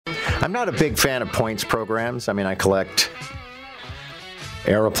I'm not a big fan of points programs. I mean, I collect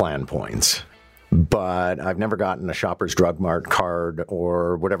Aeroplan points, but I've never gotten a Shoppers Drug Mart card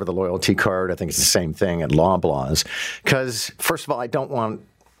or whatever the loyalty card. I think it's the same thing at Loblaws. Because, first of all, I don't want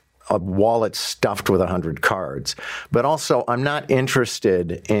a wallet stuffed with 100 cards. But also, I'm not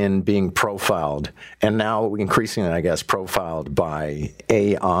interested in being profiled, and now increasingly, I guess, profiled by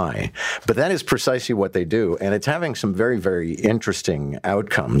AI. But that is precisely what they do, and it's having some very, very interesting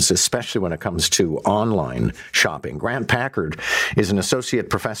outcomes, especially when it comes to online shopping. Grant Packard is an associate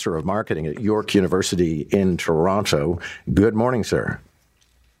professor of marketing at York University in Toronto. Good morning, sir.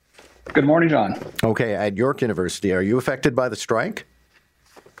 Good morning, John. Okay, at York University, are you affected by the strike?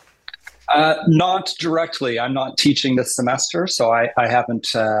 Not directly. I'm not teaching this semester, so I haven't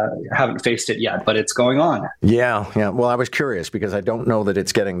faced it yet, but it's going on. Yeah. Well, I was curious because I don't know that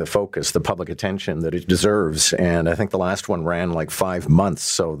it's getting the focus, the public attention that it deserves. And I think the last one ran like 5 months,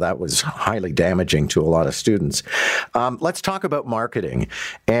 so that was highly damaging to a lot of students. Let's talk about marketing.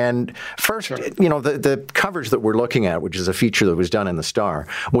 And first, sure. The coverage that we're looking at, which is a feature that was done in the Star,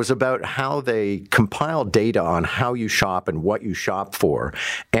 was about how they compile data on how you shop and what you shop for.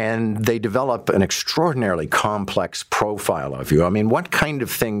 And they develop an extraordinarily complex profile of you. I mean, what kind of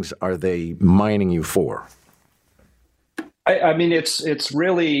things are they mining you for? I mean, it's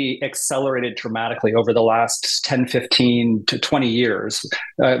really accelerated dramatically over the last 10, 15 to 20 years.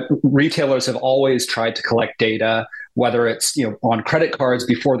 Retailers have always tried to collect data, whether it's on credit cards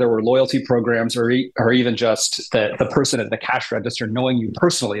before there were loyalty programs, or even just the person at the cash register knowing you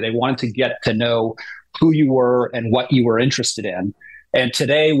personally. They wanted to get to know who you were and what you were interested in. And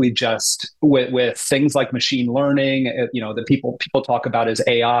today we just, with things like machine learning, that people talk about as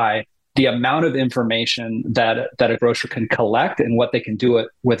AI, the amount of information that a grocer can collect and what they can do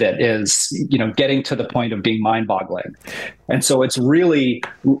with it is, getting to the point of being mind-boggling. And so it's really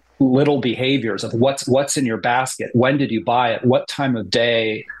little behaviors of what's in your basket, when did you buy it, what time of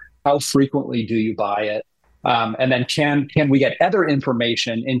day, how frequently do you buy it? And then can we get other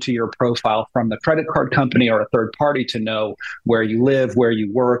information into your profile from the credit card company or a third party to know where you live, where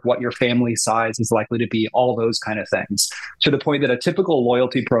you work, what your family size is likely to be, all those kind of things, to the point that a typical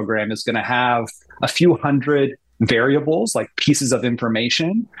loyalty program is going to have a few hundred variables, like pieces of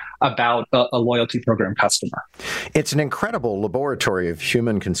information about a loyalty program customer. It's an incredible laboratory of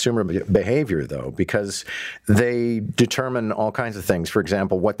human consumer behavior, though, because they determine all kinds of things. For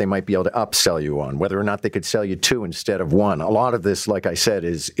example, what they might be able to upsell you on, whether or not they could sell you two instead of one. A lot of this, like I said,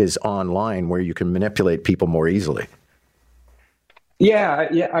 is online, where you can manipulate people more easily. Yeah.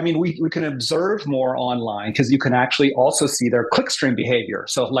 I mean, we can observe more online because you can actually also see their clickstream behavior.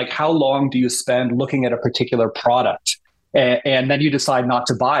 So like, how long do you spend looking at a particular product? And then you decide not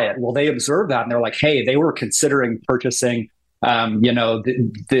to buy it. Well, they observe that and they're like, hey, they were considering purchasing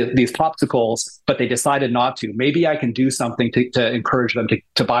these popsicles, but they decided not to. Maybe I can do something to encourage them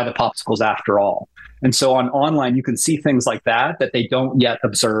to buy the popsicles after all. And so on online, you can see things like that they don't yet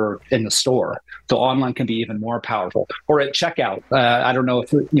observe in the store. So online can be even more powerful. Or at checkout, I don't know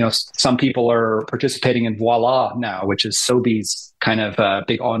if some people are participating in Voila now, which is Sobeys kind of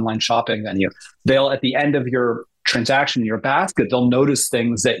big online shopping venue. They'll, at the end of your transaction in your basket, they'll notice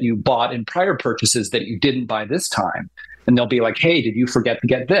things that you bought in prior purchases that you didn't buy this time. And they'll be like, hey, did you forget to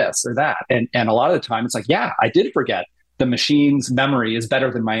get this or that? And a lot of the time it's like, yeah, I did forget. The machine's memory is better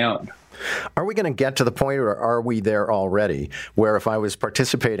than my own. Are we going to get to the point, or are we there already, where if I was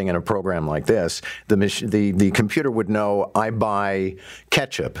participating in a program like this, the computer would know I buy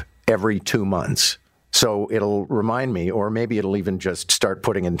ketchup every 2 months? So it'll remind me, or maybe it'll even just start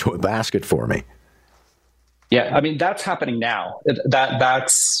putting into a basket for me. Yeah, I mean, that's happening now.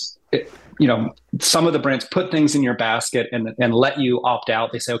 That's some of the brands put things in your basket and let you opt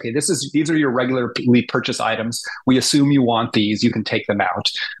out. They say, okay, these are your regularly purchased items. We assume you want these. You can take them out.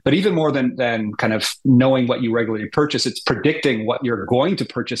 But even more than kind of knowing what you regularly purchase, it's predicting what you're going to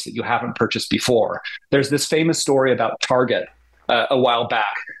purchase that you haven't purchased before. There's this famous story about Target a while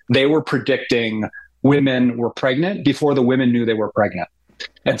back. They were predicting women were pregnant before the women knew they were pregnant.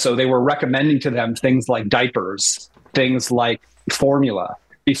 And so they were recommending to them things like diapers, things like formula,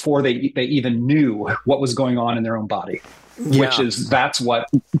 before they even knew what was going on in their own body, that's what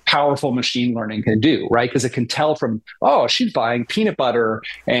powerful machine learning can do, right? Because it can tell from, oh, she's buying peanut butter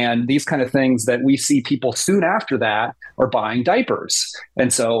and these kind of things that we see people soon after that are buying diapers.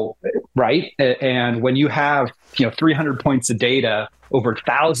 And so, right. And when you have, 300 points of data over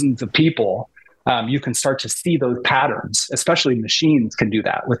thousands of people, you can start to see those patterns. Especially machines can do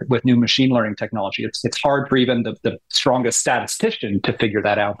that with new machine learning technology. It's hard for even the strongest statistician to figure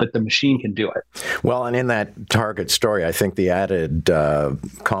that out, but the machine can do it. Well, and in that Target story, I think the added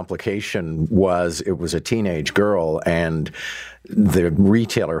complication was it was a teenage girl, and the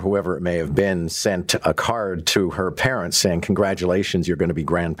retailer, whoever it may have been, sent a card to her parents saying, "Congratulations, you're going to be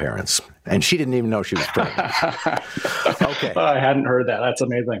grandparents." And she didn't even know she was pregnant. Okay. Oh, I hadn't heard that. That's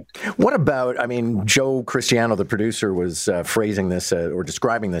amazing. What about, I mean, Joe Cristiano, the producer, was phrasing this or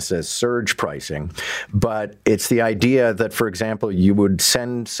describing this as surge pricing. But it's the idea that, for example, you would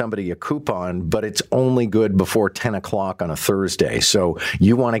send somebody a coupon, but it's only good before 10 o'clock on a Thursday. So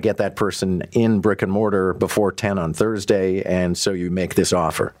you want to get that person in brick and mortar before 10 on Thursday, and so you make this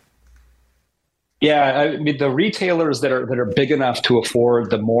offer. Yeah, I mean, the retailers that are big enough to afford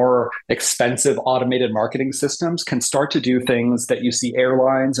the more expensive automated marketing systems can start to do things that you see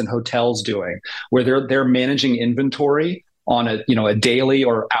airlines and hotels doing, where they're managing inventory on a daily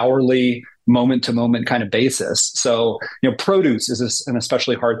or hourly, moment to moment kind of basis. So, produce is an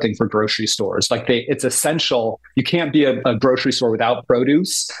especially hard thing for grocery stores. It's essential. You can't be a grocery store without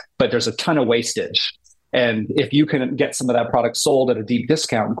produce, but there's a ton of wastage. And if you can get some of that product sold at a deep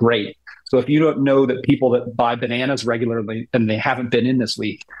discount, great. So if you don't know that people that buy bananas regularly and they haven't been in this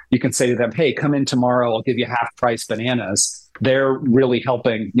week, you can say to them, "Hey, come in tomorrow. I'll give you half price bananas." They're really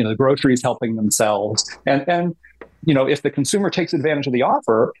helping, the groceries helping themselves. And if the consumer takes advantage of the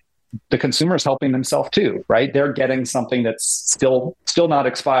offer, the consumer is helping themselves too, right? They're getting something that's still not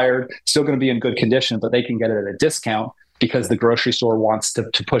expired, still going to be in good condition, but they can get it at a discount because the grocery store wants to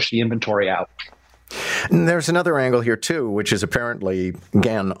push the inventory out. And there's another angle here, too, which is apparently,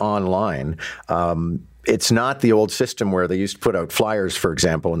 again, online. It's not the old system where they used to put out flyers, for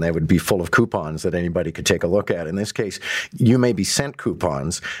example, and they would be full of coupons that anybody could take a look at. In this case, you may be sent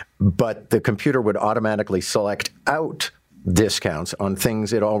coupons, but the computer would automatically select out discounts on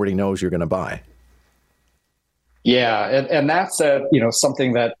things it already knows you're going to buy. Yeah, and that's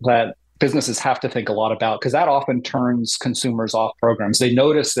something that businesses have to think a lot about, because that often turns consumers off programs. They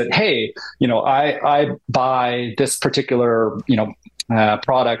notice that, hey, I buy this particular,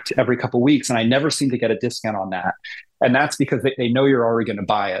 product every couple of weeks, and I never seem to get a discount on that. And that's because they know you're already going to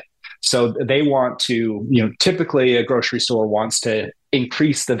buy it. So they want to, typically a grocery store wants to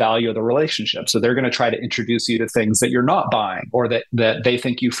increase the value of the relationship. So they're going to try to introduce you to things that you're not buying or that they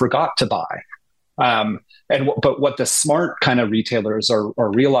think you forgot to buy. But what the smart kind of retailers are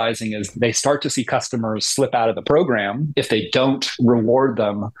realizing is they start to see customers slip out of the program if they don't reward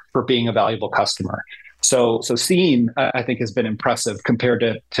them for being a valuable customer. So Scene, I think, has been impressive compared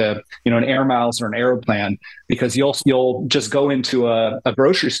to an Air Miles or an Aeroplan, because you'll just go into a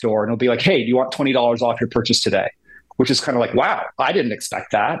grocery store and it'll be like, "Hey, do you want $20 off your purchase today?" Which is kind of like, wow, I didn't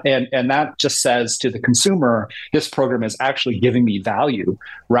expect that. And that just says to the consumer, this program is actually giving me value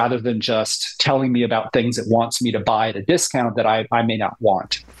rather than just telling me about things it wants me to buy at a discount that I may not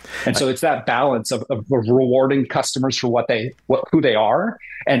want. And so it's that balance of rewarding customers for who they are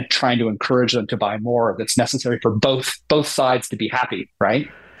and trying to encourage them to buy more that's necessary for both sides to be happy, right?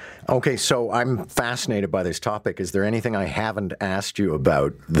 Okay, so I'm fascinated by this topic. Is there anything I haven't asked you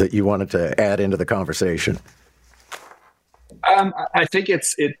about that you wanted to add into the conversation? I think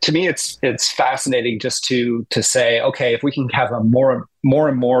to me it's fascinating just to say, okay, if we can have a more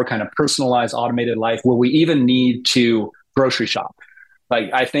and more kind of personalized, automated life, will we even need to grocery shop?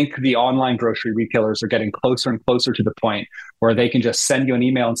 I think the online grocery retailers are getting closer and closer to the point where they can just send you an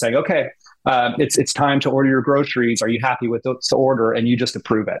email and say, "Okay, it's time to order your groceries. Are you happy with this order?" And you just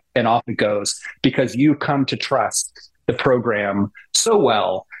approve it, and off it goes, because you come to trust the program so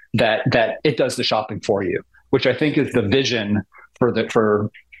well that it does the shopping for you, which I think is the vision for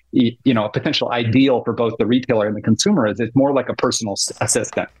a potential ideal for both the retailer and the consumer. Is it's more like a personal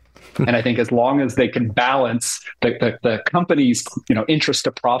assistant. And I think as long as they can balance the company's interest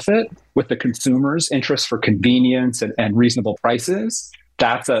to profit with the consumer's interest for convenience and reasonable prices,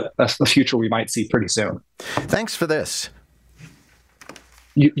 that's a future we might see pretty soon. Thanks for this.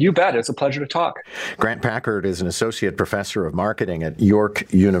 You bet. It's a pleasure to talk. Grant Packard is an associate professor of marketing at York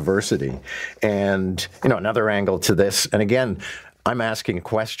University. And, another angle to this, and again, I'm asking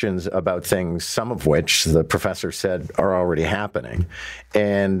questions about things, some of which the professor said are already happening.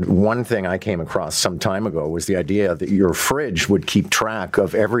 And one thing I came across some time ago was the idea that your fridge would keep track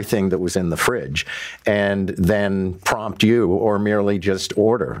of everything that was in the fridge and then prompt you or merely just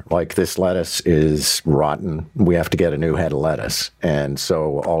order, like, this lettuce is rotten, we have to get a new head of lettuce. And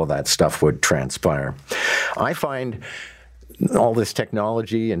so all of that stuff would transpire. I find all this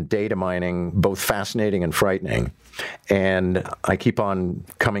technology and data mining, both fascinating and frightening. And I keep on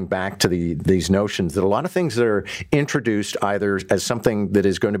coming back to these notions that a lot of things that are introduced either as something that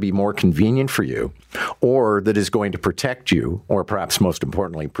is going to be more convenient for you, or that is going to protect you, or perhaps most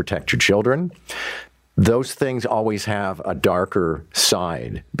importantly, protect your children, those things always have a darker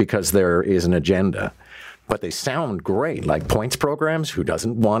side because there is an agenda. But they sound great, like points programs. Who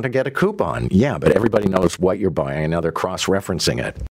doesn't want to get a coupon? Yeah, but everybody knows what you're buying, and now they're cross-referencing it.